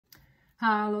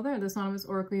Hello there, this Anonymous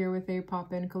Oracle here with a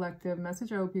pop-in collective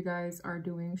message. I hope you guys are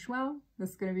doing well.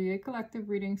 This is going to be a collective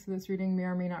reading, so this reading may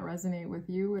or may not resonate with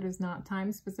you. It is not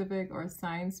time specific or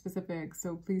sign specific,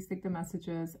 so please take the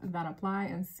messages that apply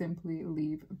and simply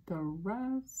leave the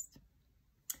rest.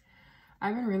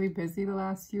 I've been really busy the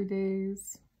last few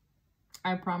days.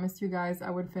 I promised you guys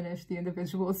I would finish the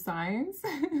individual signs.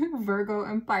 Virgo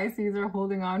and Pisces are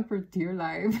holding on for dear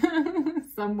life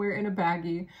somewhere in a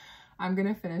baggie. I'm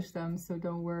going to finish them, so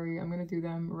don't worry. I'm going to do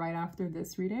them right after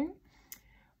this reading.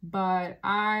 But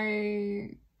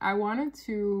I wanted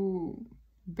to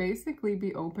basically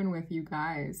be open with you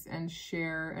guys and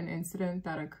share an incident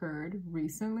that occurred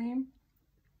recently.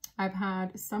 I've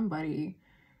had somebody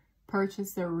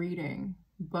purchase a reading,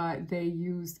 but they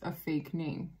used a fake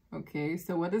name. Okay,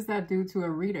 so what does that do to a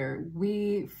reader?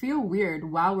 We feel weird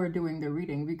while we're doing the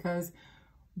reading because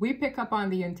we pick up on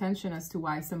the intention as to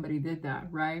why somebody did that,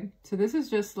 right? So this is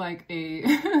just like a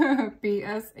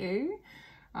PSA,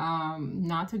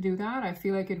 not to do that. I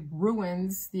feel like it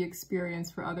ruins the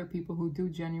experience for other people who do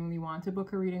genuinely want to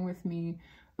book a reading with me.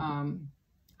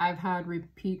 I've had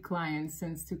repeat clients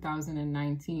since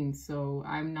 2019, so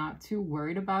I'm not too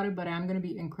worried about it, but I'm going to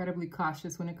be incredibly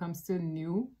cautious when it comes to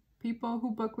new people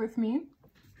who book with me.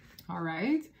 All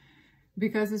right.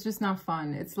 Because it's just not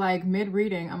fun. It's like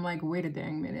mid-reading, I'm like, wait a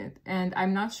dang minute. And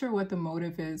I'm not sure what the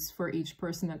motive is for each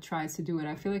person that tries to do it.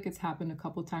 I feel like it's happened a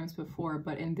couple times before,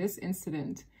 but in this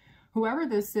incident, whoever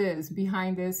this is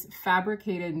behind this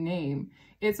fabricated name,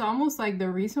 it's almost like the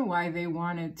reason why they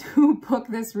wanted to book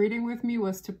this reading with me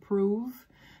was to prove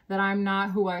that I'm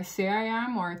not who I say I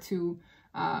am, or to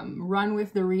run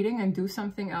with the reading and do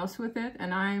something else with it.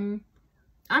 And I'm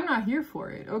not here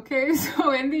for it, okay?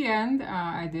 So in the end,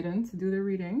 I didn't do the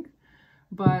reading,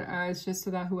 but it's just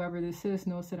so that whoever this is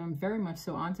knows that I'm very much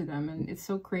so onto them. And it's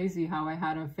so crazy how I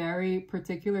had a very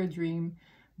particular dream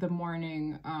the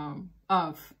morning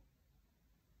of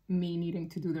me needing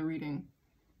to do the reading.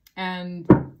 And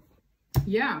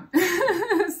yeah,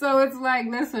 so it's like,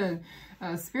 listen,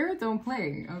 spirit don't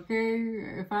play, okay?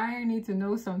 If I need to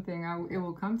know something, it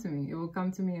will come to me. It will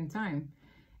come to me in time.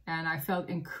 And I felt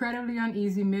incredibly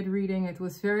uneasy mid-reading. It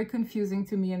was very confusing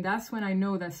to me. And that's when I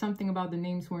know that something about the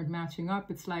names weren't matching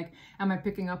up. It's like, am I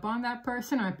picking up on that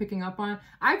person? Am I picking up on...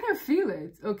 I can feel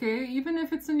it, okay? Even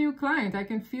if it's a new client, I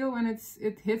can feel when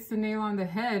it hits the nail on the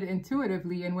head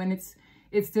intuitively, and when it's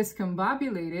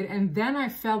discombobulated. And then I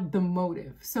felt the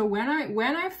motive. So when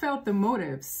I felt the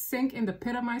motive sink in the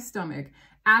pit of my stomach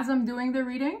as I'm doing the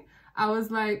reading, I was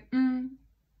like,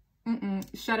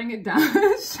 shutting it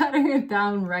down, shutting it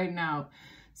down right now.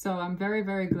 So I'm very,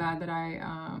 very glad that I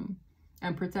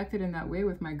am protected in that way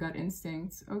with my gut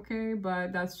instincts, okay?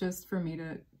 But that's just for me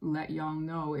to let y'all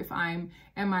know. If I'm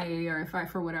MIA, or if I,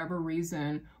 for whatever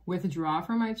reason, withdraw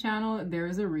from my channel, there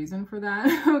is a reason for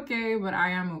that, okay? But I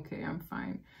am okay, I'm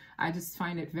fine. I just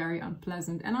find it very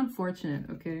unpleasant and unfortunate,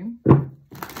 okay?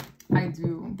 I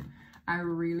do. I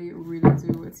really, really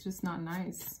do. It's just not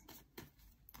nice.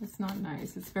 It's not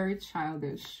nice. It's very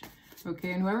childish,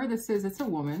 okay? And whoever this is, it's a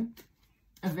woman,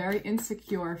 a very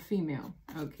insecure female,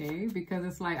 okay? Because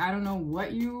it's like, I don't know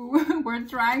what you were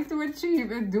trying to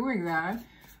achieve in doing that,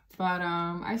 but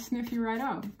I sniff you right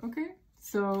out, okay?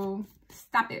 So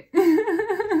stop it.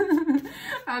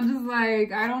 I'm just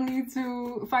like, I don't need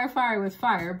to fight fire with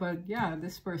fire, but yeah,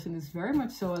 this person is very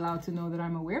much so allowed to know that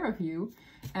I'm aware of you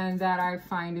and that I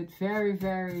find it very,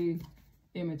 very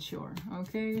immature,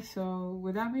 okay? So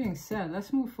with that being said,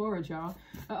 let's move forward, y'all.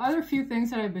 Other few things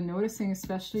that I've been noticing,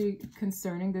 especially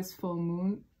concerning this full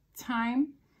moon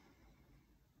time,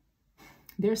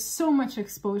 there's so much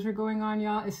exposure going on,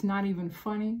 y'all. It's not even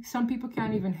funny. Some people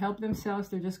can't even help themselves.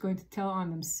 They're just going to tell on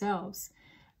themselves.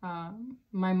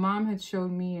 My mom had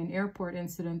showed me an airport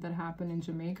incident that happened in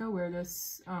Jamaica where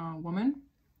this woman,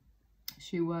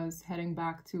 she was heading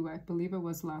back to, I believe it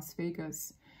was Las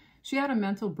Vegas. She had a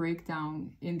mental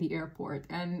breakdown in the airport.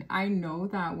 And I know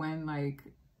that when like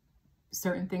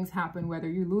certain things happen, whether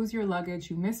you lose your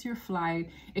luggage, you miss your flight,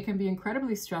 it can be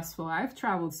incredibly stressful. I've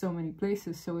traveled so many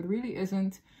places, so it really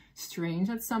isn't strange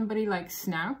that somebody like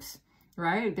snaps,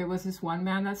 right? There was this one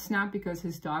man that snapped because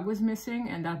his dog was missing,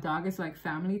 and that dog is like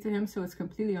family to him, so it's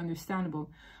completely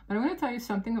understandable. But I'm going to tell you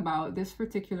something about this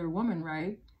particular woman,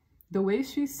 right? The way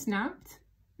she snapped,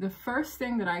 the first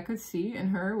thing that I could see in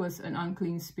her was an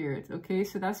unclean spirit, okay?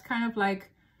 So that's kind of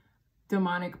like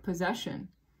demonic possession.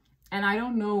 And I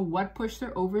don't know what pushed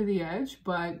her over the edge,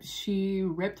 but she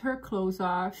ripped her clothes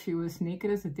off. She was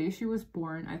naked as the day she was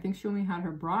born. I think she only had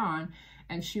her bra on,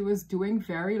 and she was doing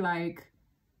very like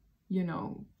you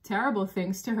know, terrible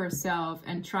things to herself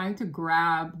and trying to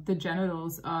grab the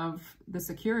genitals of the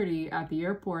security at the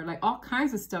airport, like all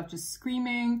kinds of stuff, just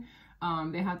screaming.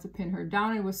 They had to pin her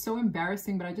down. It was so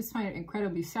embarrassing, but I just find it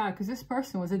incredibly sad because this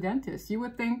person was a dentist. You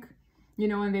would think, you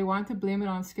know, and they want to blame it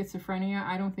on schizophrenia.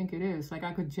 I don't think it is. Like,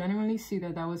 I could genuinely see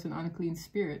that that was an unclean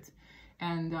spirit,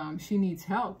 and she needs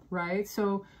help, right?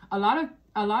 So a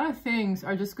lot of things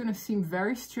are just going to seem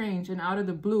very strange and out of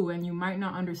the blue, and you might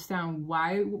not understand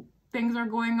why things are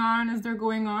going on as they're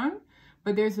going on,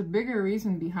 but there's a bigger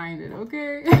reason behind it,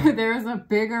 okay? There's a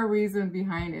bigger reason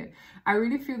behind it. I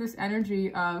really feel this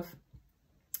energy of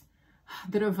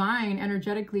the divine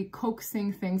energetically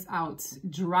coaxing things out,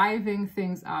 driving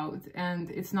things out, and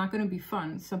it's not going to be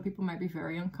fun. Some people might be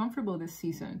very uncomfortable this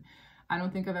season. I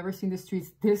don't think I've ever seen the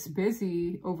streets this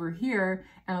busy over here,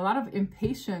 and a lot of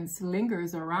impatience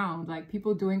lingers around, like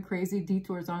people doing crazy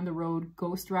detours on the road,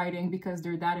 ghost riding because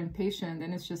they're that impatient.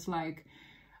 And it's just like,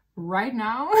 right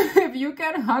now, if you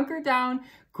can hunker down,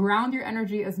 ground your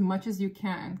energy as much as you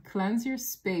can, cleanse your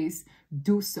space,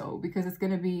 do so, because it's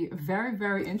going to be very,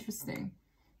 very interesting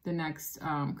the next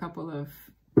couple of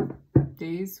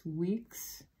days,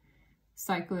 weeks,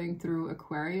 cycling through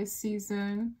Aquarius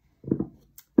season.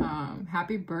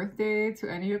 Happy birthday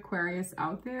to any Aquarius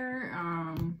out there.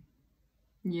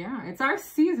 Yeah, it's our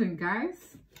season,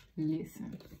 guys.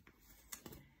 Listen.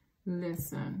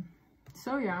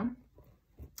 So yeah,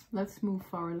 let's move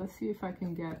forward. Let's see if I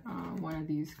can get one of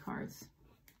these cards.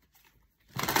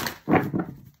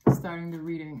 Starting the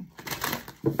reading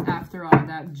after all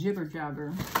that jibber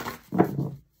jabber.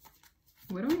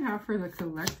 What do we have for the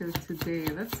collective today?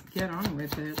 Let's get on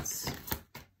with it.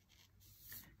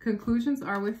 Conclusions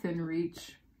are within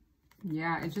reach.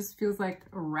 Yeah, it just feels like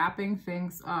wrapping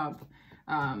things up.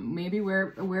 Maybe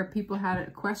where people had a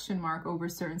question mark over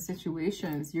certain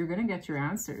situations, you're gonna get your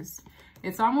answers.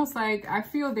 It's almost like I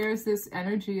feel there's this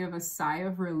energy of a sigh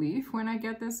of relief when I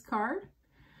get this card.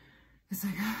 It's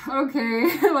like,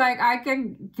 okay, like I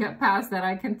can get past that.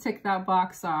 I can tick that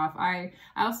box off. I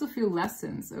also feel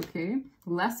lessons, okay?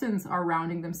 Lessons are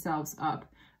rounding themselves up.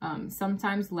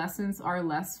 Sometimes lessons are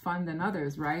less fun than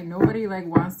others, right? Nobody like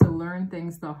wants to learn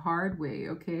things the hard way,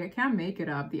 okay? I can't make it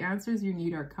up. The answers you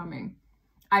need are coming.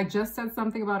 I just said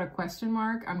something about a question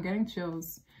mark. I'm getting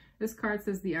chills. This card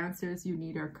says the answers you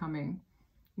need are coming.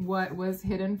 What was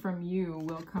hidden from you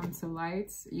will come to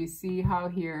light. You see how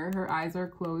here her eyes are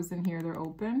closed and here they're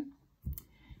open.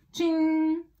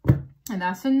 Ching! And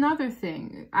that's another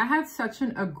thing. I had such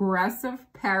an aggressive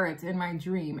parrot in my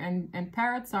dream, and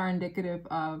parrots are indicative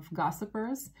of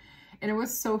gossipers. And it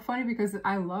was so funny because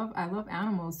I love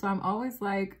animals, so I'm always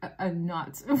like a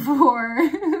nut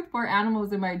for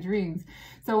animals in my dreams.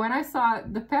 So when I saw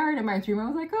the parrot in my dream, I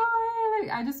was like, oh,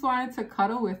 I just wanted to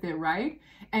cuddle with it, right?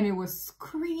 And it was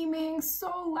screaming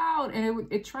so loud,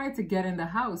 and it tried to get in the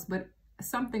house, but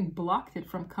something blocked it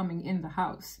from coming in the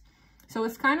house. So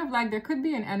it's kind of like there could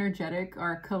be an energetic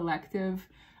or collective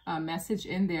message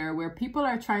in there where people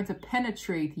are trying to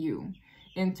penetrate you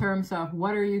in terms of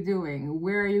what are you doing,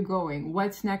 where are you going,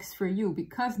 what's next for you,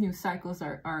 because new cycles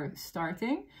are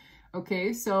starting.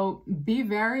 Okay, so be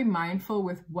very mindful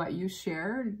with what you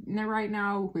share right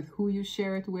now, with who you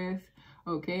share it with.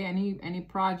 Okay, any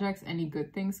projects, any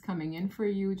good things coming in for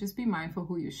you, just be mindful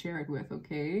who you share it with.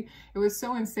 Okay, it was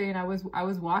so insane. I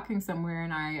was walking somewhere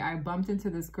and I bumped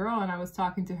into this girl and I was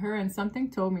talking to her, and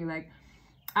something told me, like,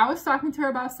 I was talking to her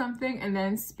about something, and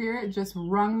then spirit just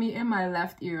rung me in my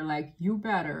left ear like, you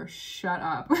better shut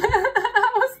up.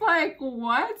 I was like,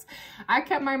 what? I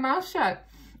kept my mouth shut.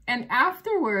 And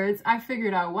afterwards, I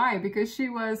figured out why, because she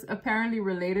was apparently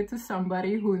related to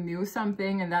somebody who knew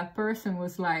something, and that person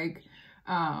was like,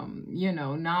 you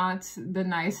know, not the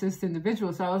nicest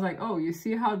individual. So I was like, oh, you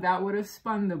see how that would have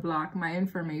spun the block, my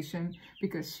information,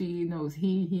 because she knows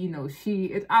he knows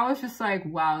she. I was just like,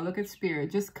 wow, look at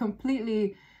spirit, just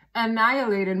completely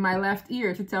annihilated my left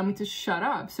ear to tell me to shut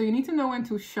up. So you need to know when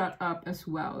to shut up as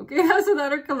well, okay? That's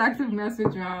another collective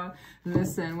message, y'all.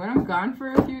 Listen, when I'm gone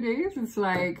for a few days, it's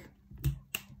like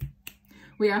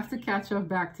we have to catch up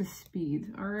back to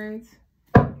speed, all right?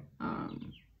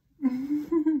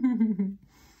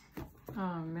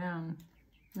 Oh man,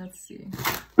 let's see.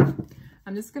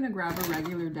 I'm just gonna grab a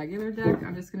regular deck.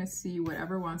 I'm just gonna see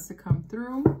whatever wants to come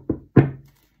through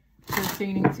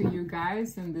pertaining to you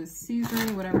guys in this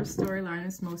season, whatever storyline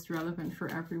is most relevant for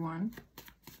everyone.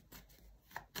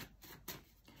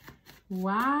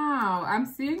 Wow, I'm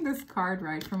seeing this card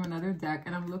right from another deck,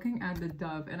 and I'm looking at the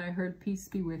dove, and I heard peace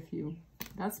be with you.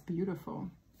 That's beautiful.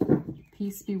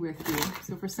 Peace be with you.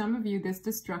 So for some of you, this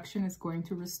destruction is going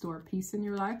to restore peace in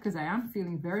your life, because I am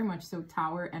feeling very much so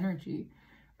tower energy.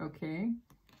 okay?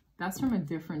 That's from a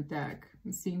different deck.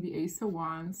 I'm seeing the Ace of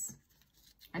Wands.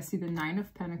 I see the Nine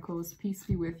of Pentacles. Peace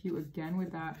be with you. Again,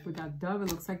 with that dove,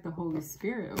 it looks like the Holy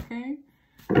Spirit, okay?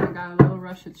 I got a little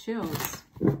rush of chills.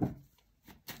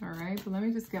 All right, but let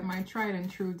me just get my tried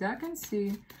and true deck and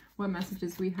see what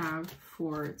messages we have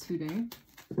for today.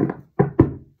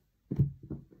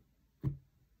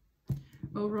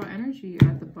 Overall energy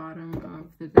at the bottom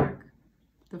of the deck.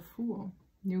 The Fool.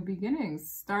 New beginnings.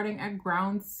 Starting at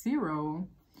ground zero.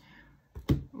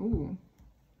 Ooh.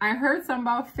 I heard something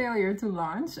about failure to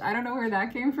launch. I don't know where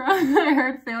that came from. I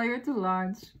heard failure to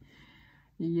launch.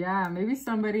 Yeah, maybe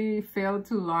somebody failed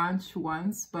to launch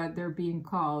once, but they're being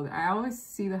called. I always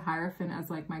see the Hierophant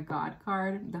as like my God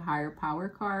card, the higher power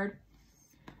card.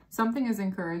 Something is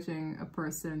encouraging a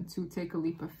person to take a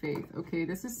leap of faith, okay?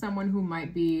 This is someone who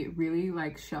might be really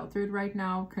like sheltered right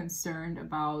now, concerned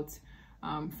about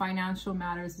financial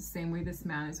matters, the same way this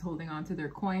man is holding on to their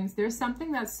coins. There's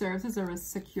something that serves as a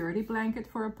security blanket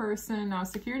for a person. Now,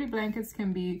 security blankets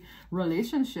can be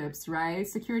relationships, right?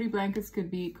 Security blankets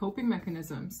could be coping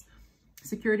mechanisms.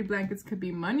 Security blankets could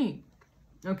be money,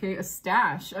 okay? A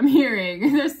stash, I'm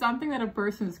hearing. There's something that a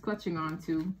person is clutching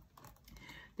onto.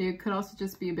 They could also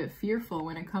just be a bit fearful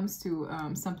when it comes to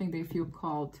something they feel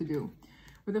called to do.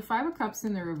 With the Five of Cups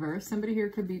in the reverse, somebody here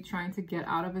could be trying to get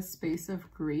out of a space of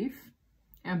grief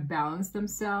and balance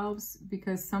themselves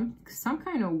because some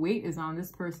kind of weight is on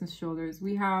this person's shoulders.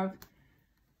 We have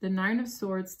the Nine of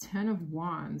Swords, Ten of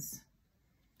Wands.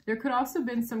 There could also have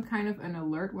been some kind of an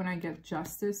alert when I get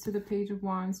Justice to the Page of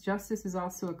Wands. Justice is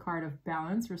also a card of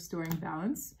balance, restoring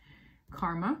balance,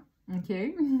 karma,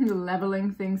 okay,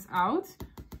 leveling things out.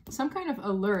 Some kind of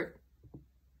alert,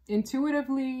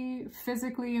 intuitively,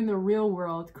 physically, in the real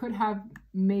world, could have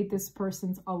made this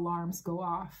person's alarms go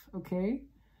off, okay?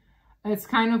 It's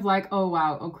kind of like, oh,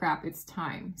 wow, oh, crap, it's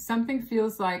time. Something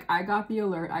feels like I got the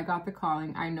alert, I got the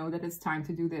calling, I know that it's time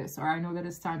to do this, or I know that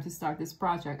it's time to start this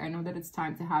project. I know that it's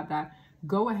time to have that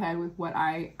go ahead with what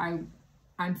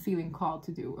I'm feeling called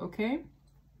to do, okay?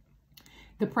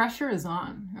 The pressure is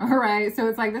on, all right? So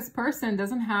it's like this person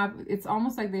doesn't have, it's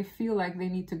almost like they feel like they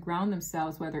need to ground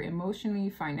themselves, whether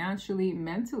emotionally, financially,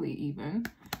 mentally even,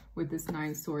 with this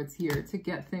Nine Swords here to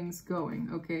get things going,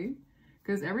 okay?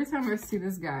 Because every time I see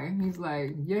this guy, he's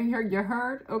like, you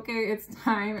heard? Okay, it's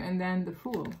time. And then the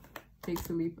Fool takes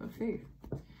a leap of faith.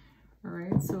 All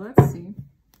right, so let's see.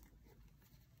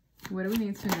 What do we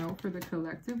need to know for the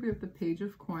collective? We have the Page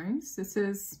of Coins. This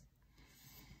is,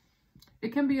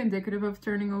 it can be indicative of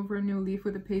turning over a new leaf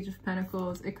with the Page of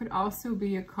Pentacles. It could also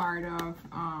be a card of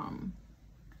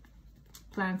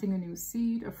planting a new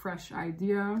seed, a fresh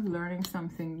idea, learning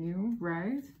something new,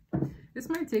 right? This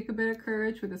might take a bit of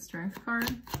courage with a Strength card.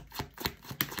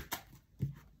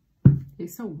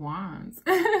 Ace of Wands.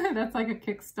 That's like a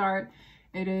kickstart.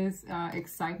 It is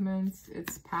excitement.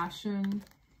 It's passion.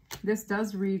 This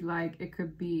does read like it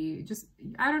could be just,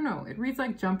 I don't know. It reads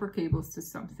like jumper cables to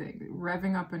something.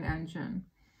 Revving up an engine.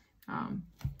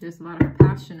 There's a lot of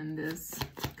passion in this.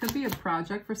 Could be a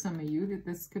project for some of you.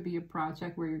 This could be a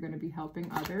project where you're going to be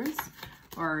helping others,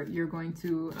 or you're going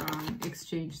to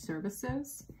exchange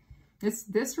services.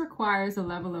 This requires a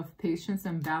level of patience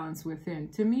and balance within.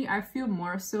 To me, I feel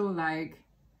more so like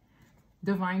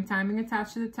divine timing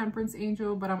attached to the Temperance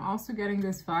Angel, but I'm also getting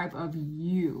this vibe of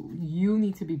you. You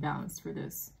need to be balanced for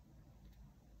this.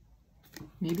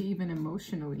 Maybe even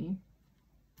emotionally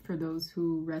for those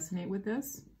who resonate with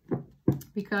this.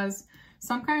 Because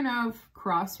some kind of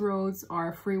crossroads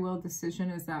or free will decision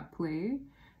is at play.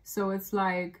 So it's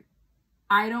like,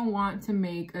 I don't want to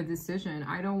make a decision.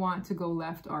 I don't want to go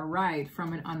left or right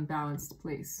from an unbalanced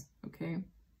place, okay?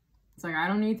 It's like, I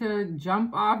don't need to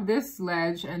jump off this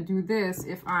ledge and do this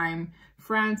if I'm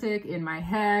frantic in my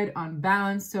head,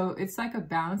 unbalanced. So it's like a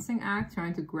balancing act,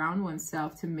 trying to ground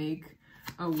oneself to make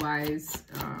a wise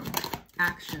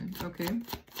action, okay?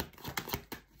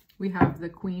 We have the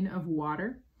Queen of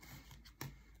Water.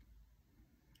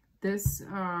 This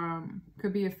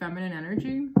could be a feminine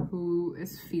energy who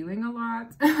is feeling a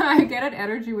lot. I get an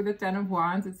energy with the Ten of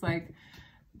Wands. It's like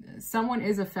someone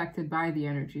is affected by the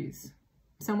energies.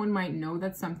 Someone might know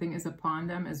that something is upon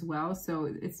them as well.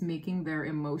 So it's making their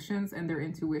emotions and their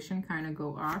intuition kind of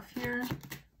go off here.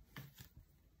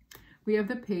 We have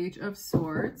the Page of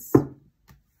Swords.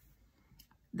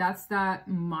 That's that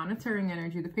monitoring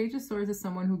energy. The Page of Swords is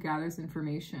someone who gathers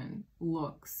information,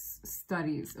 looks,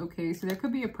 studies, okay? So there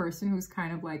could be a person who's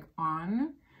kind of like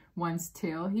on one's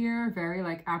tail here, very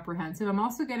like apprehensive. I'm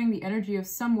also getting the energy of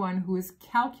someone who is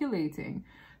calculating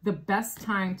the best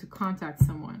time to contact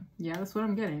someone. Yeah, that's what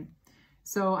I'm getting.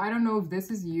 So I don't know if this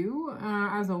is you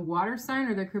as a water sign,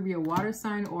 or there could be a water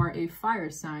sign or a fire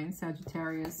sign,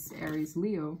 Sagittarius, Aries,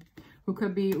 Leo, who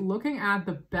could be looking at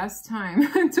the best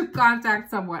time to contact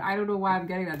someone. I don't know why I'm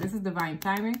getting that. This is divine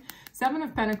timing. Seven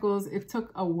of Pentacles, it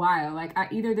took a while. Like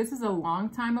either this is a long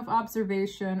time of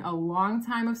observation, a long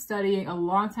time of studying, a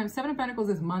long time. Seven of Pentacles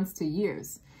is months to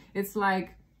years. It's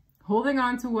like holding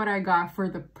on to what I got for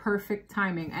the perfect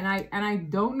timing. And I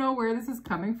don't know where this is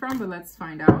coming from, but let's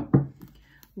find out.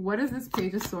 What is this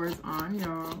Page of Swords on,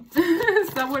 y'all?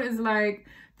 Someone is like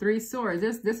 3 swords.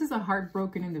 This is a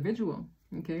heartbroken individual,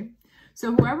 okay?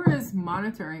 So whoever is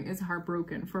monitoring is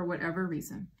heartbroken for whatever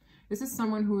reason. This is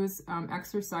someone who is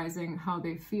exercising how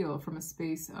they feel from a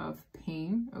space of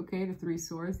pain, okay? The 3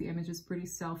 swords, the image is pretty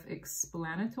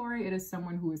self-explanatory. It is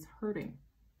someone who is hurting,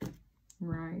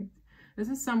 right? This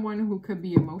is someone who could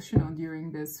be emotional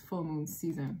during this full moon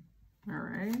season, all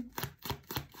right?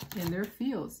 In their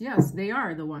feels. Yes, they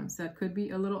are the ones that could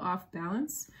be a little off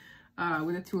balance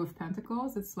with the 2 of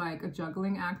Pentacles. It's like a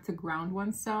juggling act to ground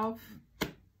oneself.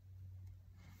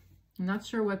 I'm not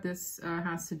sure what this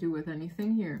has to do with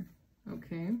anything here,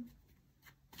 okay?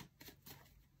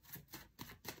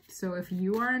 So if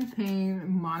you are in pain,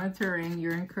 monitoring,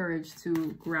 you're encouraged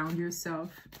to ground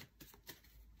yourself.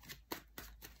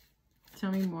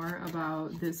 Tell me more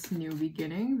about this new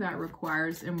beginning that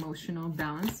requires emotional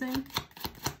balancing.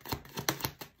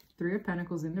 3 of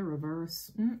Pentacles in the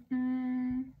reverse.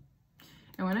 And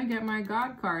when I get my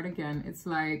God card again, it's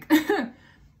like the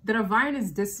divine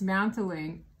is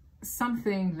dismantling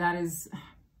something that is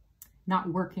not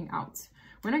working out.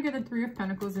 When I get the 3 of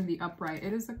Pentacles in the upright,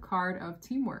 it is a card of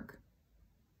teamwork,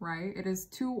 right? It is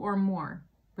 2 or more,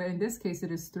 but in this case,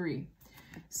 it is 3.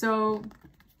 So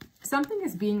something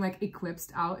is being like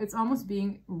eclipsed out. It's almost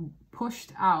being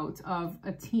pushed out of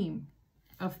a team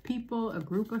of people, a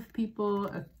group of people,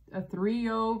 a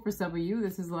trio. For some of you,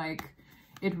 this is like,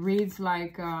 it reads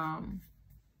like a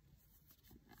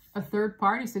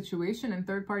third-party situation, and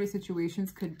third-party situations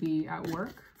could be at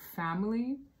work,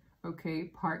 family, okay,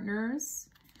 partners.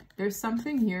 There's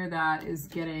something here that is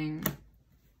getting,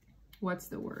 what's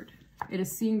the word? It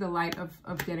is seeing the light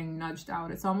of getting nudged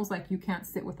out. It's almost like you can't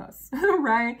sit with us,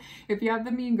 right? If you have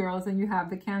the Mean Girls and you have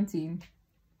the canteen,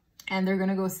 and they're going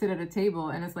to go sit at a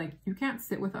table, and it's like, you can't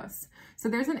sit with us. So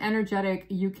there's an energetic,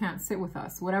 you can't sit with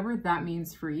us, whatever that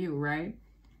means for you, right?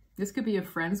 This could be a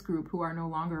friends group who are no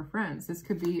longer friends. This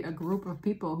could be a group of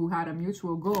people who had a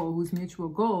mutual goal, whose mutual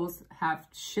goals have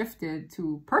shifted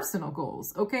to personal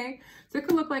goals, okay? So it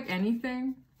could look like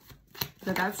anything,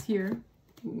 but that's here.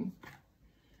 Ooh.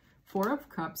 4 of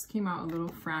Cups came out a little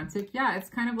frantic. Yeah, it's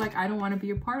kind of like, I don't want to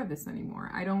be a part of this anymore.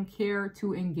 I don't care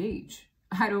to engage.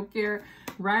 I don't care,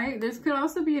 right? This could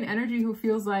also be an energy who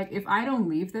feels like, if I don't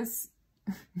leave this,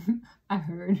 I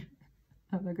heard,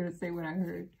 I'm not going to say what I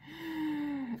heard.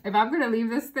 If I'm going to leave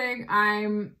this thing,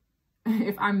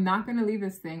 if I'm not going to leave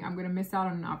this thing, I'm going to miss out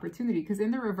on an opportunity. Because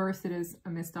in the reverse, it is a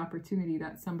missed opportunity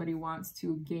that somebody wants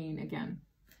to gain again.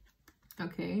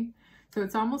 Okay. So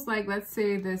it's almost like, let's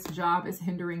say this job is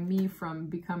hindering me from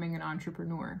becoming an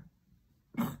entrepreneur.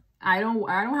 I don't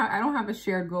have a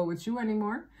shared goal with you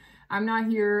anymore. I'm not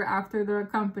here after the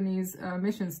company's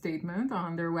mission statement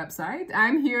on their website.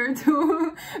 I'm here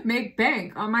to make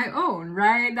bank on my own,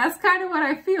 right? That's kind of what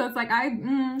I feel. It's like,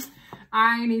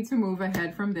 I need to move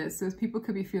ahead from this. So people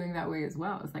could be feeling that way as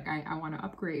well. It's like, I want to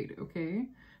upgrade, okay?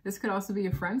 This could also be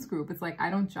a friends group. It's like, I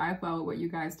don't jive well with what you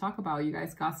guys talk about. You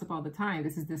guys gossip all the time.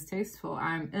 This is distasteful.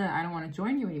 I don't want to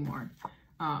join you anymore,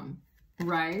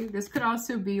 right? This could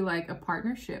also be like a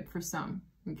partnership for some.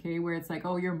 Okay, where it's like,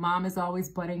 oh, your mom is always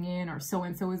butting in, or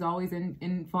so-and-so is always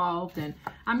involved, and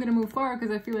I'm going to move forward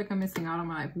because I feel like I'm missing out on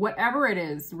my life. Whatever it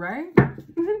is, right?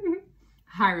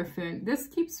 Hierophant. This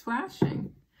keeps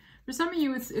flashing. For some of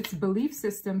you, it's belief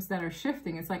systems that are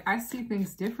shifting. It's like, I see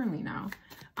things differently now.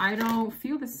 I don't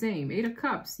feel the same. 8 of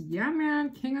Cups. Yeah,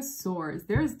 man. King of Swords.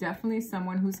 There's definitely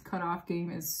someone whose cutoff game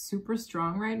is super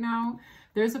strong right now.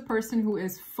 There's a person who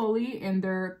is fully in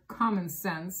their common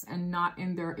sense and not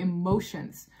in their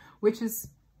emotions, which is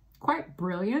quite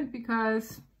brilliant,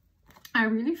 because I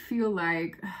really feel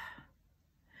like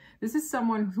this is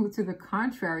someone who, to the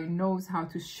contrary, knows how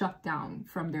to shut down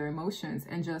from their emotions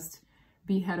and just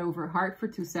be head over heart for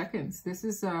 2 seconds. This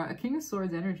is a King of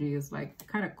Swords energy is like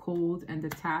kind of cold and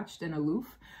detached and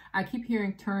aloof. I keep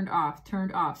hearing turned off,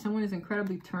 turned off. Someone is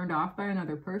incredibly turned off by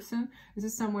another person. This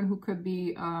is someone who could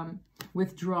be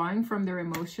withdrawing from their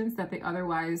emotions that they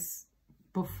otherwise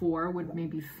before would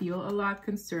maybe feel a lot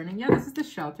concerning. Yeah, this is the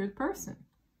sheltered person.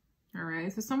 All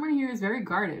right, so someone here is very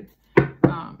guarded.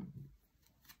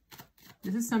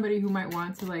 This is somebody who might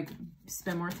want to like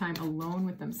spend more time alone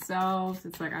with themselves.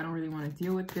 It's like, I don't really want to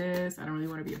deal with this. I don't really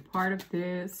want to be a part of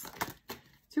this.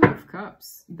 Two of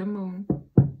Cups, the Moon.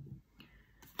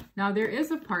 Now, there is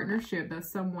a partnership that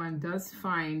someone does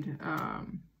find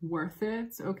worth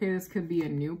it. Okay, this could be a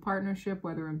new partnership,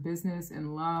 whether in business,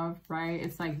 in love, right?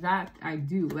 It's like that I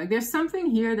do. Like, there's something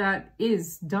here that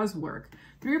does work.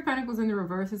 Three of Pentacles in the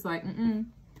reverse is like,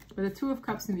 But the Two of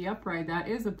Cups in the upright, that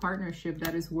is a partnership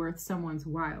that is worth someone's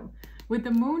while. With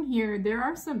the Moon here, there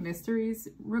are some mysteries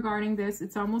regarding this.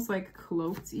 It's almost like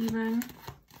cloaked even.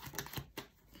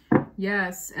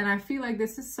 Yes, and I feel like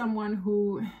this is someone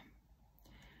who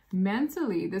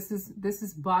mentally, this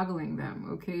is boggling them,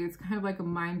 okay? It's kind of like a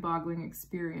mind-boggling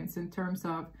experience in terms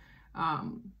of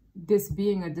this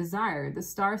being a desire. The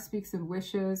star speaks of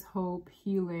wishes, hope,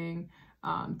 healing,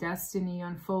 destiny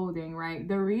unfolding, right?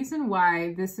 The reason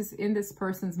why this is in this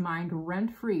person's mind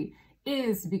rent-free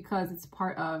is because it's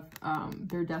part of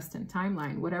their destined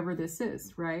timeline, whatever this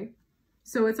is, right?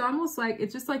 So it's almost like,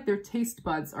 it's just like their taste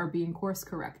buds are being course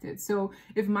corrected. So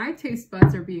if my taste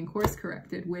buds are being course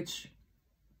corrected, which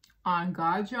on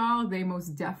God, y'all, they most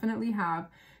definitely have.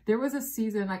 There was a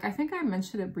season, like I think I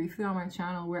mentioned it briefly on my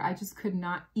channel, where I just could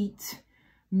not eat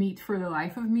meat for the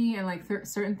life of me, and like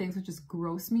certain things would just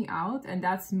gross me out, and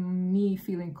that's me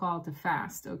feeling called to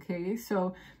fast, okay?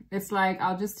 So it's like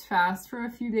I'll just fast for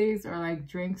a few days or like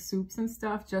drink soups and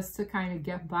stuff just to kind of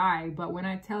get by. But when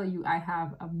I tell you I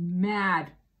have a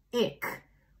mad ick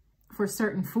for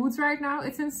certain foods right now,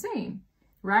 it's insane,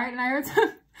 right? And I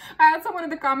had someone in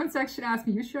the comment section ask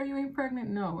me, you sure you ain't pregnant?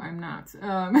 No, I'm not.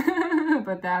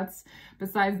 But that's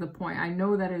besides the point. I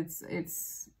know that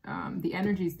it's the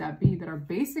energies that be that are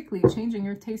basically changing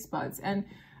your taste buds. And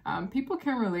people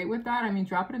can relate with that. I mean,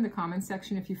 drop it in the comment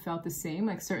section if you felt the same.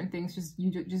 Like certain things,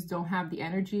 you just don't have the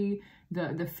energy,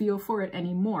 the feel for it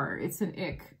anymore. It's an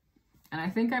ick. And I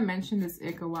think I mentioned this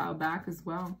ick a while back as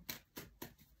well.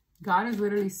 God is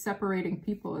literally separating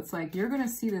people. It's like, you're going to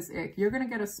see this ick. You're going to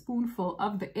get a spoonful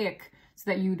of the ick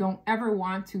so that you don't ever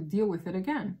want to deal with it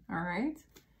again. All right.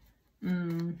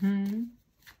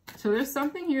 So there's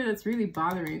something here that's really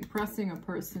bothering, pressing a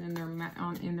person in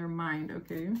their mind,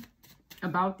 okay,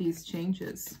 about these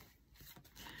changes.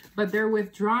 But they're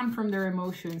withdrawn from their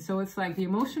emotions. So it's like the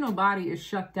emotional body is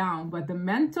shut down, but the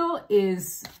mental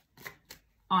is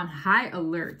on high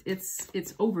alert.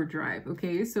 It's overdrive,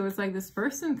 okay? So it's like this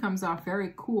person comes off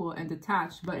very cool and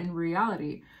detached, but in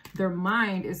reality, their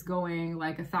mind is going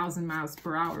like 1,000 miles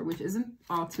per hour, which isn't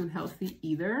all too healthy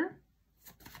either,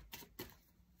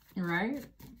 right?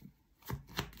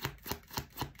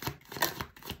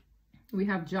 We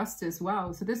have Justice.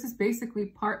 Wow. So this is basically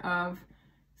part of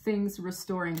things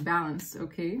restoring balance,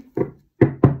 okay?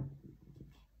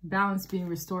 Balance being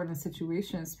restored in a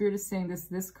situation. Spirit is saying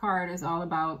this card is all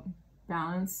about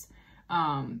balance.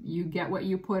 You get what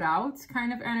you put out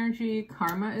kind of energy.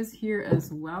 Karma is here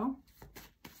as well.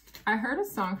 I heard a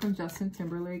song from Justin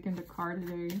Timberlake in the car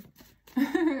today.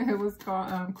 It was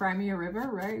called Cry Me a River,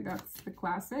 right? That's the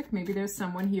classic. Maybe there's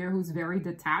someone here who's very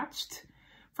detached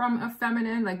from a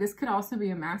feminine. Like this could also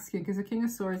be a masculine, because the King of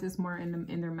Swords is more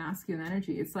in their masculine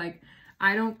energy. It's like,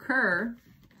 I don't care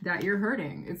that you're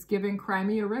hurting. It's giving Cry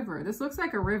Me a River. This looks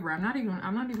like a river. I'm not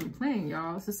even playing,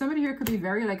 y'all. So somebody here could be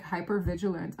very like hyper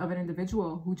vigilant of an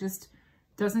individual who just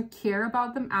doesn't care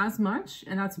about them as much,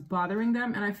 and that's bothering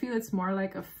them. And I feel it's more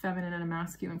like a feminine and a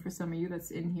masculine for some of you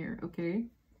that's in here, okay?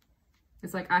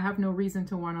 It's like, I have no reason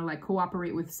to want to like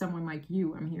cooperate with someone like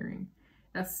you, I'm hearing.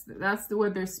 That's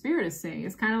what their spirit is saying.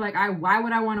 It's kind of like, why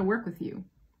would I want to work with you?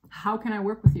 How can I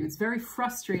work with you? It's very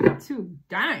frustrating too.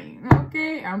 Dang.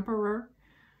 Okay, Emperor.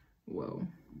 Whoa.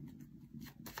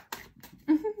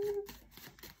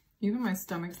 Even my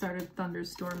stomach started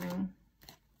thunderstorming.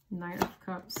 Knight of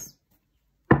Cups.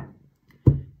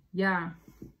 Yeah.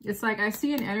 It's like I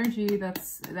see an energy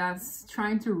that's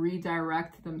trying to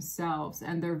redirect themselves,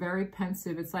 and they're very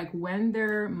pensive. It's like when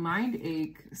their mind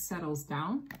ache settles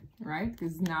down, right?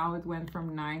 Because now it went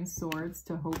from 9 swords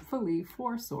to hopefully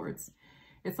 4 swords.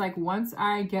 It's like once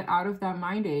I get out of that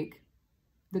mind ache,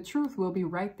 the truth will be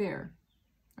right there.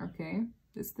 Okay?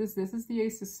 This is the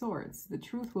Ace of Swords. The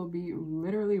truth will be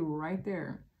literally right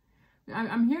there.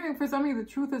 I'm hearing for some of you the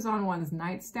truth is on one's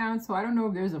nightstand, so I don't know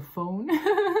if there's a phone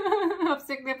of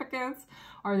significance,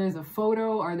 or there's a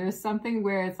photo, or there's something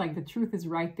where it's like the truth is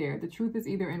right there. The truth is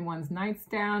either in one's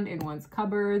nightstand, in one's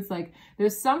cupboards, like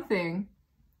there's something,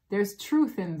 there's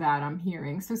truth in that I'm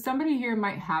hearing. So somebody here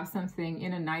might have something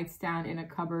in a nightstand, in a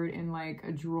cupboard, in like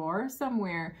a drawer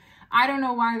somewhere. I don't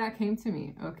know why that came to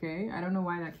me, okay? I don't know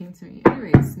why that came to me.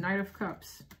 Anyways, Knight of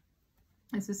Cups.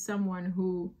 This is someone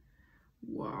who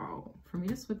Wow. For me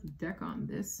to split the deck on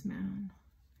this, man.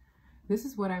 This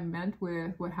is what I meant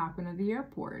with what happened at the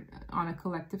airport on a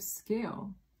collective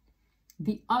scale.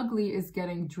 The ugly is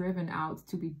getting driven out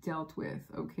to be dealt with,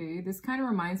 okay? This kind of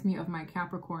reminds me of my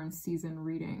Capricorn season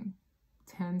reading.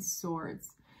 10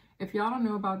 Swords. If y'all don't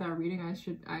know about that reading,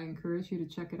 I encourage you to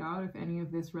check it out if any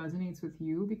of this resonates with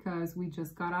you, because we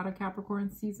just got out of Capricorn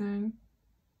season.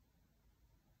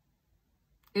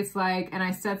 It's like, and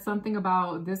I said something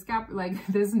about this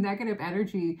this negative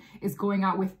energy is going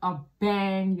out with a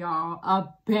bang, y'all, a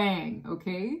bang,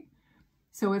 okay?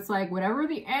 So it's like whatever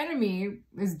the enemy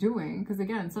is doing, because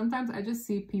again, sometimes I just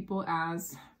see people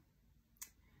as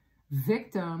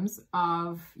victims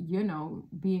of, you know,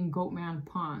 being goatman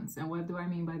pawns. And what do I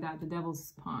mean by that? The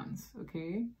devil's pawns,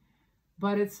 okay?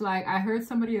 But it's like, I heard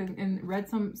somebody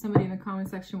somebody in the comment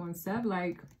section once said,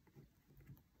 like,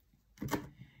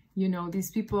 you know,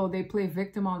 these people, they play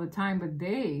victim all the time, but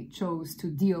they chose to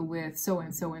deal with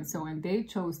so-and-so and so, and they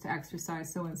chose to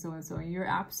exercise so-and-so and so. And you're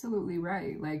absolutely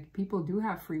right. Like, people do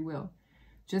have free will.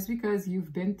 Just because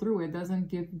you've been through it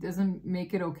doesn't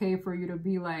make it okay for you to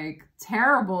be like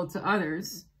terrible to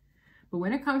others. But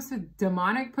when it comes to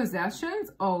demonic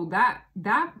possessions, oh,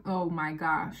 oh my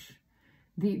gosh.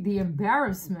 The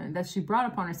embarrassment that she brought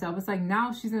upon herself. It's like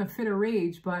now she's in a fit of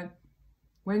rage, but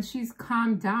when she's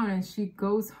calmed down and she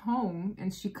goes home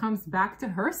and she comes back to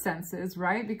her senses,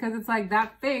 right? Because it's like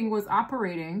that thing was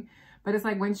operating, but it's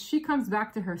like when she comes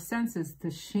back to her senses,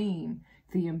 the shame,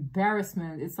 the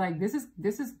embarrassment, it's like this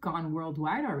is gone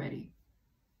worldwide already.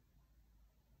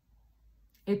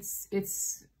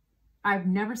 I've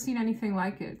never seen anything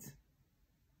like it.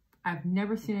 I've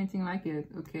never seen anything like it,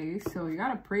 okay? So you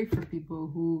gotta pray for people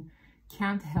who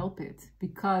can't help it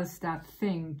because that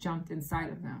thing jumped inside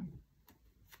of them.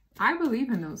 I believe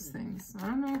in those things. I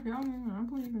don't know if y'all, I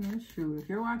believe in this. Shoot, if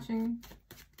you're watching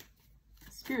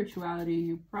spirituality,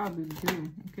 you probably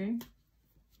do, okay?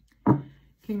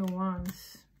 King of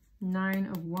Wands, 9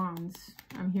 of Wands.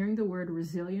 I'm hearing the word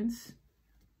resilience.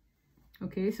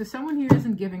 Okay, so someone here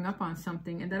isn't giving up on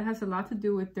something, and that has a lot to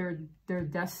do with their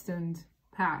destined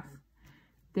path.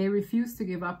 They refuse to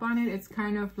give up on it. It's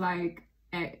kind of like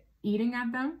eating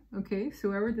at them, okay? So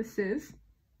whoever this is,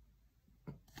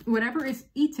 whatever is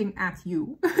eating at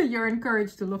you, you're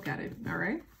encouraged to look at it, all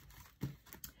right?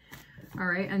 All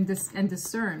right, and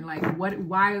discern, like,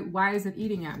 why is it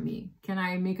eating at me? Can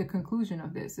I make a conclusion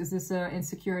of this? Is this an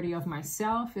insecurity of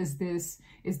myself? Is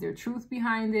there truth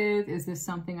behind it? Is this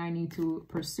something I need to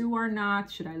pursue or not?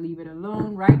 Should I leave it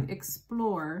alone, right?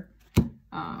 Explore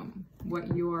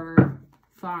what your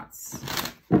thoughts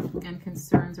and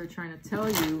concerns are trying to tell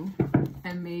you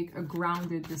and make a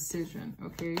grounded decision,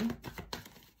 okay?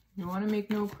 You don't want to make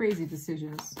no crazy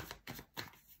decisions.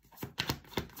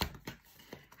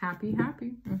 Happy.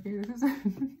 Okay, this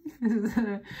is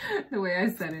the way I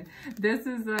said it. This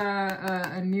is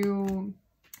a new.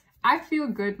 I feel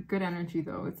good energy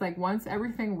though. It's like once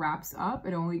everything wraps up,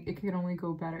 it can only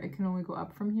go better. It can only go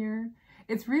up from here.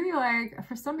 It's really like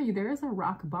for some of you there is a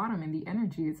rock bottom in the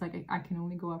energy. It's like I can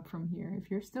only go up from here.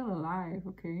 If you're still alive,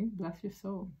 okay, bless your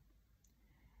soul.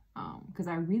 Because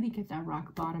I really get that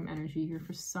rock bottom energy here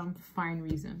for some fine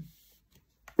reason.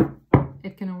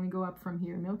 It can only go up from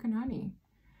here. Milk and honey.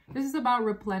 This is about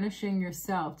replenishing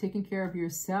yourself, taking care of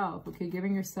yourself, okay?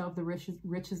 Giving yourself the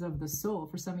riches of the soul.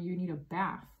 For some of you, you need a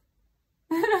bath.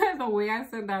 The way I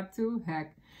said that too,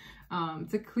 heck.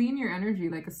 To clean your energy,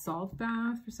 like a salt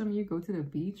bath. For some of you, go to the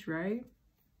beach, right?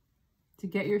 To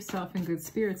get yourself in good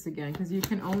spirits again, because you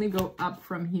can only go up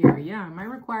from here. Yeah, it might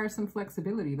require some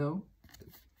flexibility, though.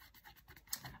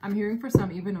 I'm hearing for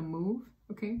some even a move,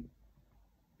 okay?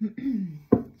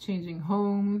 Changing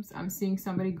homes. I'm seeing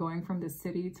somebody going from the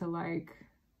city to like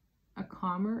a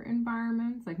calmer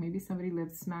environment. Like maybe somebody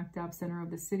lives smack dab center of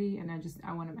the city, and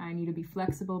I need to be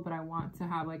flexible, but I want to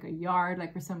have like a yard.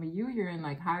 Like for some of you, you're in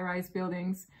like high-rise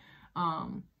buildings,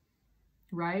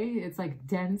 right? It's like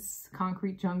dense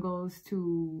concrete jungles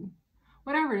to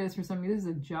whatever it is. For some of you, this is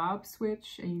a job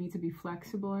switch, and you need to be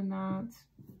flexible in that,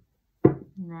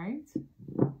 right?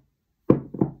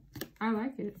 I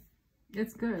like it.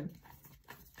 It's good.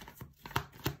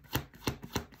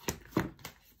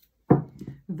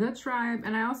 The tribe,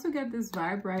 and I also get this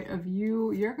vibe, right, of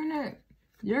you're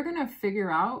gonna figure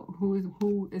out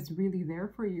who is really there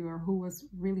for you, or who was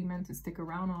really meant to stick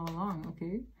around all along,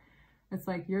 okay? It's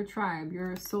like your tribe,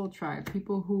 your soul tribe,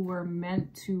 people who were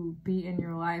meant to be in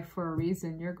your life for a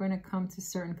reason. You're going to come to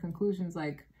certain conclusions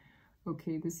like,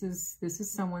 okay, this is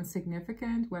someone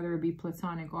significant, whether it be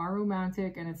platonic or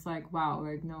romantic, and it's like, wow,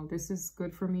 like, no, this is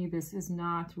good for me, this is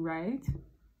not, right?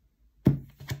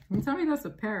 And tell me that's a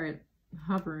parrot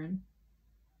hovering.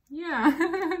 Yeah,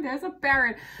 there's a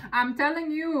parrot. I'm telling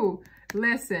you,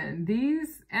 listen,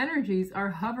 these energies are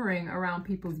hovering around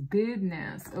people's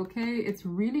business, okay? It's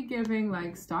really giving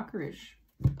like stalkerish.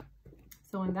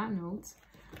 So on that note,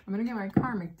 I'm going to get my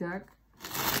karmic deck.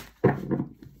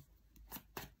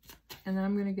 And then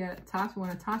I'm going to get one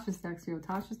of Tasha's decks here.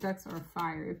 Tasha's decks are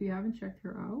fire. If you haven't checked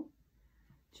her out,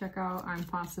 check out I'm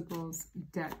Possible's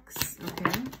decks,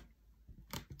 okay?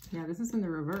 Yeah, this is in the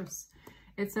reverse.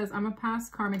 It says, I'm a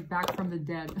past karmic back from the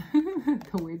dead.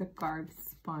 The way the card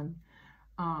spun.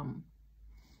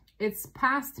 It's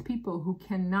past people who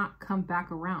cannot come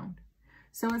back around.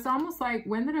 So it's almost like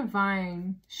when the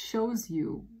divine shows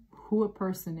you who a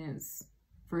person is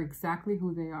for exactly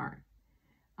who they are.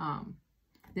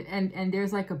 And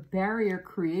there's like a barrier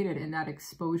created in that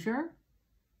exposure.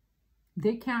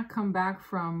 They can't come back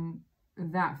from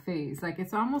that phase. Like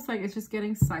it's almost like it's just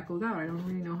getting cycled out. I don't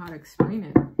really know how to explain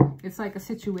it. It's like a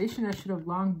situation that should have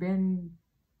long been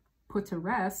put to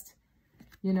rest,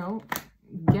 you know,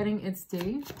 getting its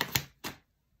day.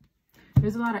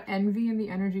 There's a lot of envy in the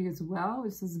energy as well.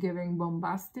 This is giving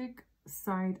bombastic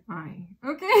side eye.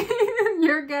 Okay,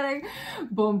 you're getting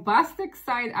bombastic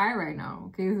side eye right now.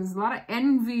 Okay, there's a lot of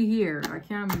envy here. I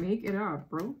can't make it up,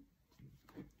 bro.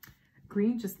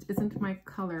 Green just isn't my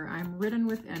color. I'm ridden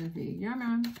with envy. Yeah,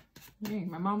 man. Hey,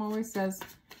 my mom always says,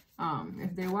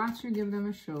 if they watch you, give them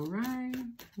a show. Right,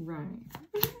 right.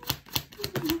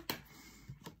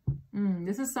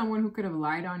 This is someone who could have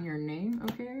lied on your name.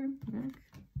 Okay,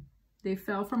 they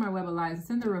fell for my web of lies. It's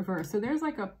in the reverse. So there's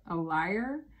like a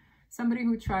liar, somebody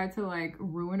who tried to like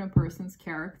ruin a person's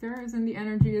character is in the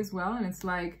energy as well. And it's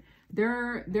like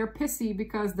they're pissy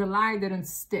because the lie didn't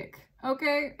stick.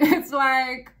 Okay, it's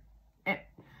like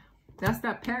that's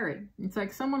that parrot. It's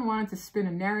like someone wanted to spin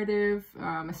a narrative,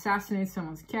 assassinate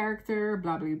someone's character,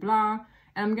 blah, blah, blah.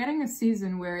 And I'm getting a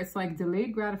season where it's like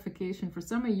delayed gratification. For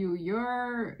some of you,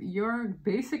 you're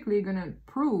basically going to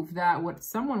prove that what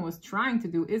someone was trying to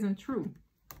do isn't true.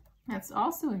 That's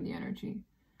also in the energy.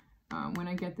 When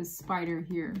I get this spider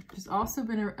here, there's also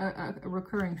been a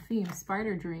recurring theme,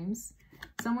 spider dreams.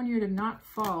 Someone here did not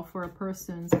fall for a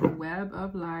person's web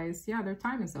of lies. Yeah, their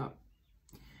time is up.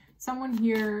 Someone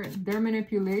here, their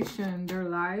manipulation, their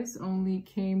lies only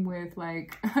came with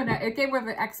like, it came with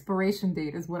an expiration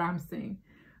date is what I'm saying.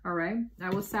 All right. I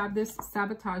will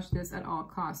sabotage this at all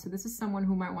costs. So this is someone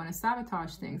who might want to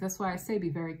sabotage things. That's why I say be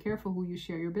very careful who you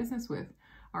share your business with.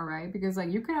 All right. Because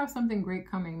like you could have something great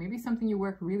coming, maybe something you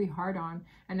work really hard on.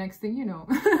 And next thing you know,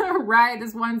 right,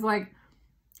 this one's like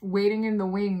waiting in the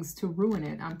wings to ruin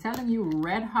it. I'm telling you,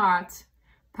 red hot,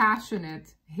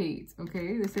 passionate hate.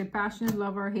 Okay, they say passionate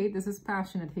love or hate. This is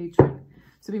passionate hatred.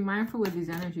 So be mindful with these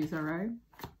energies. All right,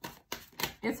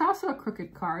 it's also a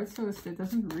crooked card, so it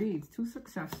doesn't read too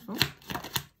successful.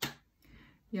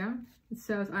 Yeah, it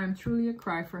says I am truly a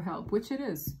cry for help, which it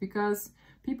is, because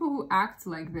people who act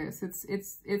like this,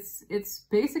 it's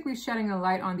basically shedding a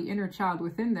light on the inner child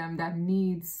within them that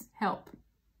needs help.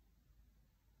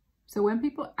 So when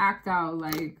people act out,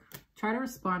 like try to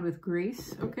respond with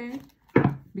grace. Okay,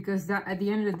 because that at the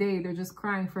end of the day, they're just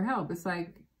crying for help. It's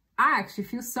like, I actually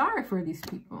feel sorry for these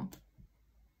people.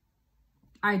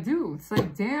 I do. It's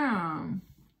like, damn.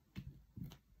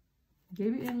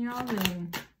 Baby in y'all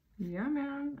lane. Yeah,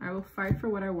 man. I will fight for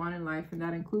what I want in life, and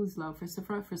that includes love.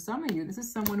 For some of you, this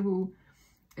is someone who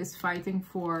is competing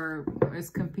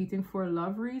for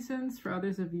love reasons. For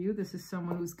others of you, this is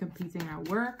someone who's competing at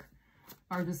work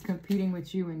or just competing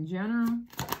with you in general.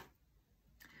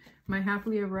 My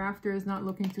happily ever after is not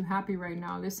looking too happy right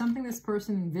now. There's something this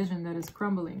person envisioned that is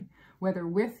crumbling, whether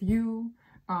with you,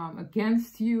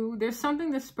 against you. There's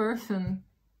something this person,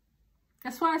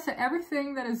 that's why I said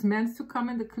everything that is meant to come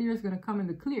in the clear is going to come in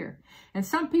the clear. And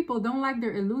some people don't like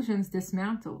their illusions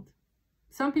dismantled.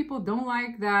 Some people don't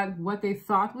like that what they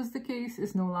thought was the case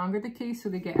is no longer the case. So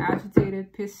they get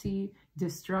agitated, pissy,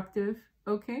 destructive.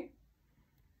 Okay.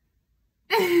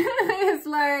 It's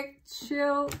like,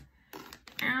 chill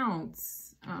out.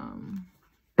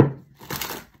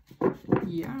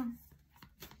 Yeah,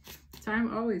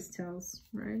 time always tells,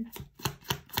 right?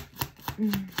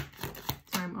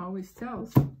 Time always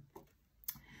tells.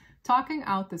 Talking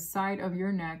out the side of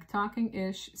your neck,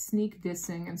 talking-ish, sneak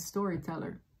dissing, and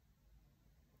storyteller.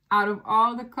 Out of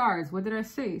all the cards, what did I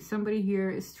say? Somebody here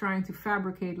is trying to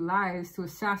fabricate lies to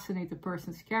assassinate the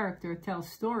person's character, tell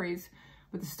stories,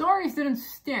 but the stories didn't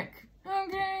stick.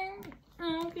 Okay,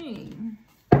 okay.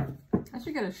 I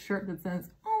should get a shirt that says,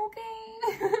 okay.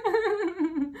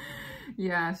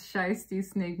 Yeah, shiesty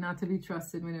snake, not to be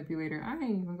trusted manipulator. I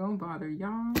ain't even gonna bother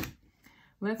y'all.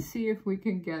 Let's see if we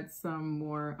can get some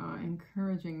more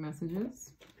encouraging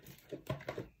messages.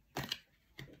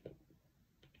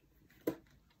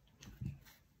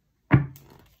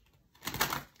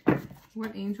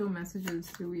 What angel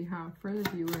messages do we have for the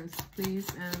viewers, please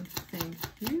and thank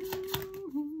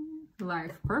you?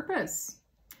 Life purpose.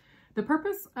 The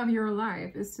purpose of your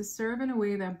life is to serve in a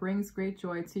way that brings great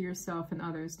joy to yourself and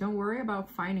others. Don't worry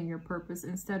about finding your purpose.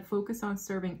 Instead, focus on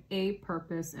serving a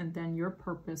purpose, and then your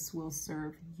purpose will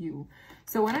serve you.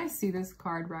 So when I see this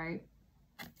card, right,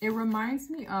 it reminds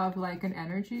me of like an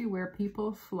energy where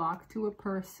people flock to a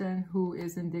person who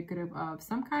is indicative of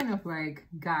some kind of like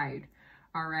guide.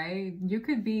 All right. You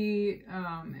could be,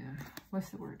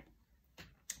 what's the word?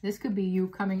 This could be you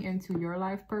coming into your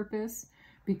life purpose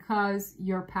because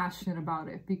you're passionate about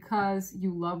it, because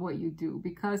you love what you do,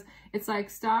 because it's like,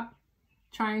 stop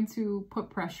trying to put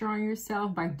pressure on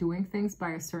yourself by doing things by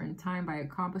a certain time, by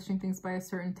accomplishing things by a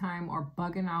certain time, or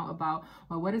bugging out about,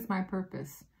 well, what is my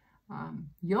purpose?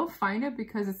 You'll find it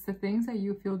because it's the things that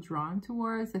you feel drawn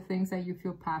towards, the things that you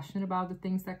feel passionate about, the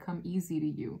things that come easy to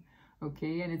you.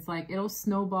 Okay, and it's like it'll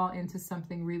snowball into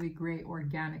something really great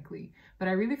organically. But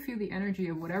I really feel the energy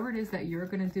of whatever it is that you're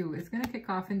going to do, it's going to kick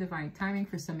off in divine timing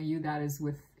for some of you that is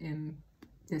within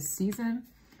this season.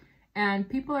 And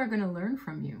people are going to learn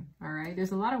from you. All right,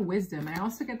 there's a lot of wisdom. And I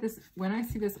also get this, when I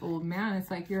see this old man, it's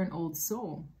like you're an old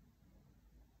soul.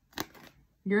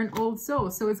 You're an old soul,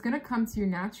 so it's going to come to you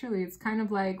naturally. It's kind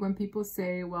of like when people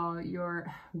say, well,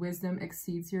 your wisdom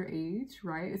exceeds your age,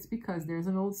 right? It's because there's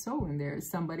an old soul in there.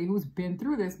 Somebody who's been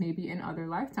through this maybe in other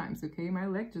lifetimes, okay? My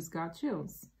leg just got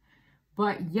chills.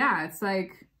 But yeah, it's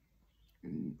like,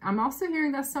 I'm also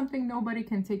hearing that's something nobody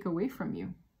can take away from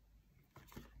you.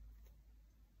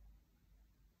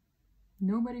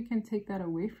 Nobody can take that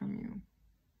away from you.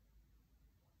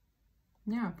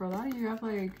 Yeah, for a lot of you have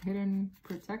like hidden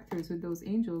protectors with those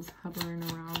angels hovering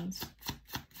around.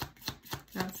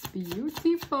 That's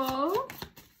beautiful.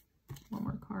 One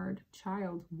more card.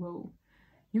 Child. Whoa.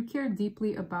 You care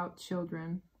deeply about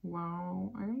children.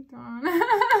 Wow, I'm done.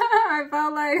 I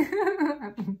felt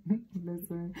like,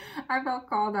 listen, I felt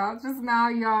called out just now,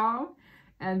 y'all.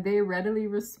 And they readily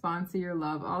respond to your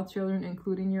love. All children,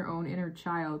 including your own inner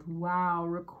child, wow,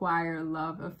 require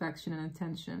love, affection, and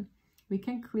attention. We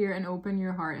can clear and open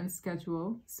your heart and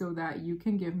schedule so that you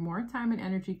can give more time and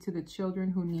energy to the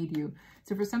children who need you.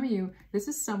 So for some of you, this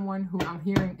is someone who I'm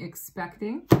hearing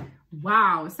expecting.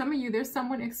 Wow. Some of you, there's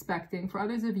someone expecting. For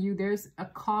others of you, there's a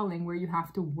calling where you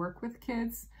have to work with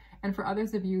kids. And for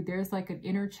others of you, there's like an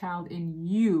inner child in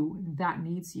you that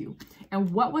needs you. And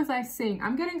what was I saying?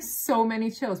 I'm getting so many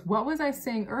chills. What was I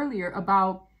saying earlier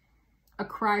about a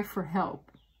cry for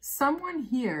help? Someone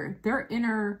here, their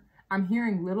inner, I'm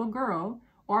hearing little girl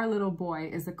or little boy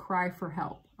is a cry for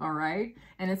help, all right?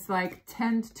 And it's like,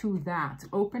 tend to that.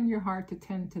 Open your heart to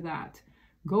tend to that.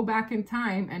 Go back in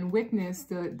time and witness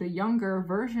the younger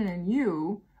version in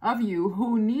you, of you,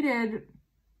 who needed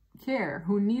care,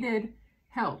 who needed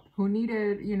help, who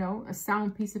needed, you know, a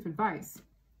sound piece of advice.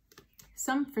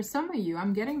 For some of you,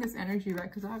 I'm getting this energy, right?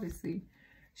 Because obviously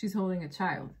she's holding a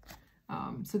child.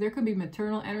 So there could be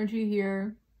maternal energy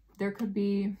here. There could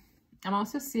be, I'm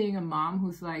also seeing a mom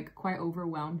who's like quite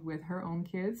overwhelmed with her own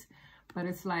kids, but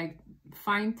it's like,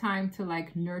 find time to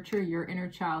like nurture your inner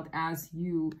child as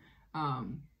you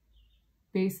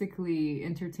basically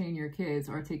entertain your kids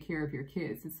or take care of your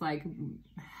kids. It's like,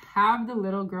 have the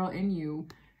little girl in you,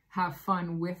 have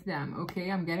fun with them.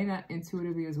 Okay, I'm getting that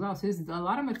intuitively as well. So there's a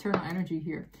lot of maternal energy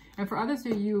here. And for others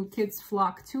of you, kids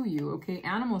flock to you. Okay,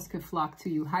 animals could flock to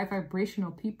you. High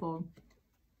vibrational people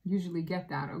usually get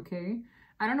that. Okay,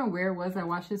 I don't know where it was. I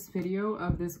watched this video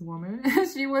of this woman.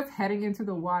 She was heading into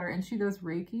the water and she does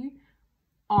Reiki.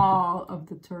 All of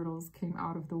the turtles came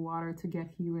out of the water to get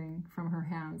healing from her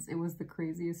hands. It was the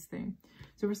craziest thing.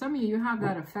 So for some of you, you have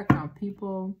that effect on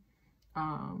people,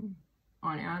 on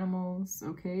animals.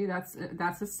 Okay, that's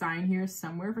a sign here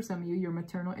somewhere. For some of you, your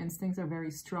maternal instincts are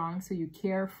very strong, so you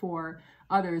care for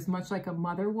others much like a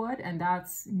mother would, and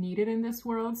that's needed in this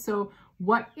world. So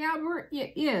whatever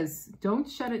it is, don't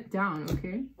shut it down.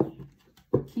 Okay,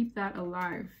 keep that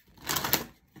alive.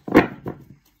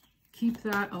 Keep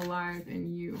that alive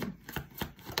in you.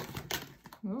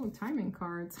 Oh, timing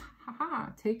cards. Haha,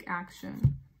 take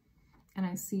action. And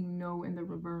I see no in the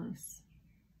reverse.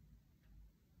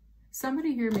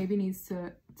 Somebody here maybe needs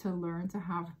to learn to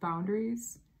have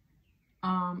boundaries.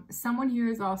 Someone here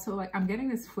is also like, I'm getting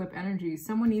this flip energy.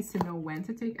 Someone needs to know when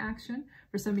to take action.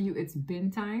 For some of you, it's bin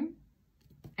time.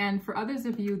 And for others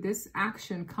of you, this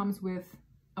action comes with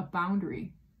a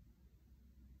boundary.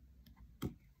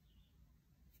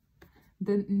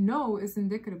 The no is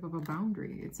indicative of a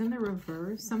boundary. It's in the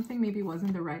reverse. Something maybe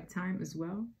wasn't the right time as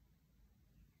well.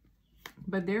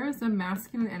 But there is a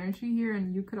masculine energy here,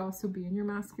 and you could also be in your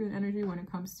masculine energy when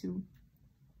it comes to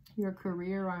your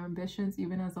career or ambitions,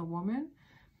 even as a woman,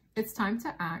 it's time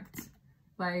to act.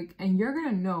 Like, and you're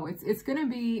gonna know, it's gonna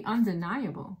be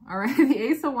undeniable. All right. The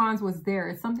Ace of Wands was there.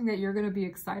 It's something that you're gonna be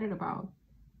excited about.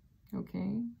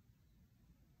 Okay.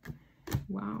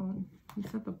 Wow.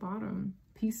 It's at the bottom.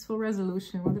 Peaceful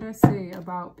resolution. What did I say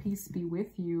about peace be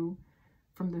with you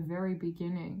from the very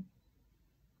beginning?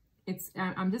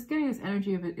 I'm just getting this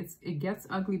energy of it gets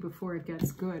ugly before it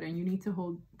gets good, and you need to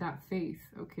hold that faith.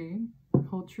 Okay.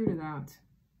 Hold true to that.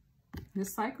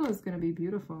 This cycle is going to be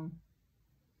beautiful.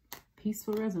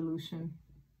 Peaceful resolution.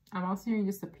 I'm also hearing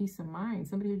just a peace of mind.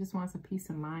 Somebody who just wants a peace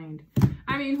of mind.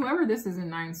 I mean, whoever this is in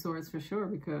 9 Swords for sure,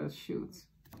 because shoot,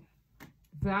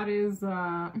 that is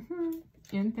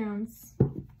intense.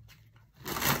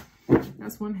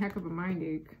 That's one heck of a mind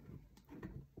ache.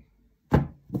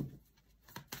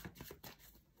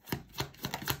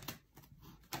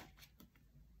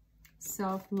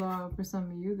 Self-love for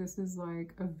some of you. This is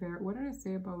like a very, what did I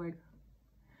say about like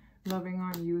loving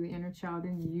on you, the inner child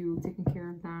in you, taking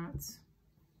care of that?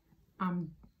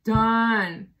 I'm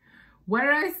done. What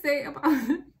did I say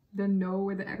about the no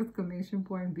with the exclamation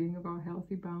point being about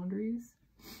healthy boundaries?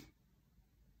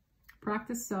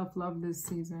 Practice self-love this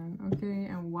season, okay?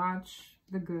 And watch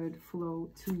the good flow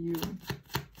to you.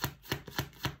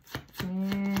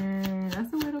 And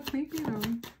that's a little creepy though.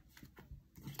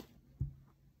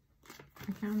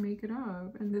 I can't make it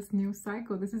up. And this new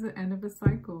cycle, this is the end of a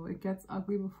cycle. It gets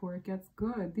ugly before it gets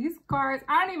good. These cards,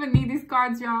 I don't even need these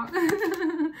cards, y'all.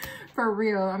 For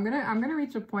real. I'm gonna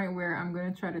reach a point where I'm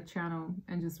gonna try to channel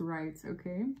and just write,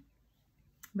 okay?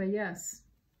 But yes,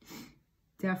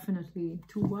 definitely.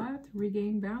 To what?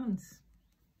 Regain balance.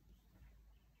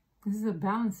 This is a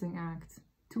balancing act.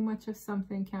 Too much of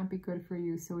something can't be good for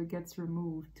you, so it gets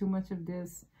removed. Too much of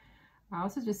this. I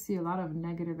also just see a lot of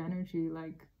negative energy,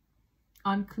 like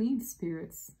unclean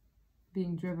spirits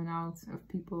being driven out of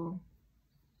people.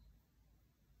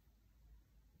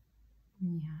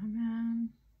 Yeah, man.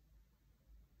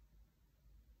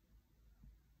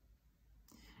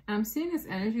 And I'm seeing this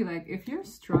energy, like if you're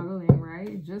struggling,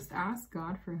 right, just ask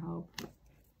God for help.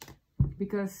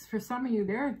 Because for some of you,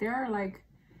 they're like,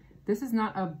 this is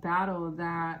not a battle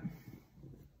that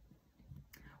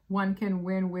one can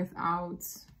win without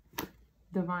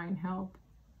divine help.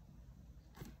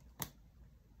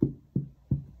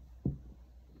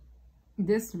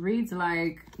 This reads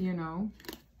like, you know,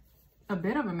 a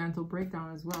bit of a mental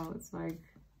breakdown as well. It's like,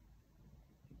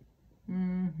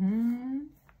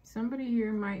 somebody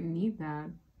here might need that.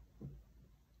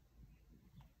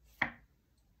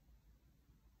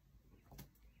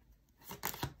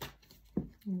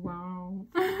 Wow.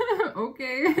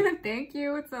 Okay. Thank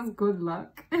you. It says good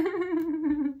luck.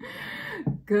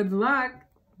 Good luck.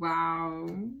 Wow.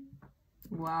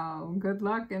 Wow. Good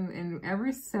luck in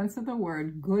every sense of the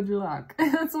word. Good luck.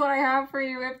 That's what I have for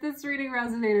you. If this reading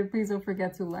resonated, please don't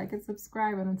forget to like and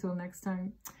subscribe. And until next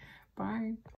time, bye.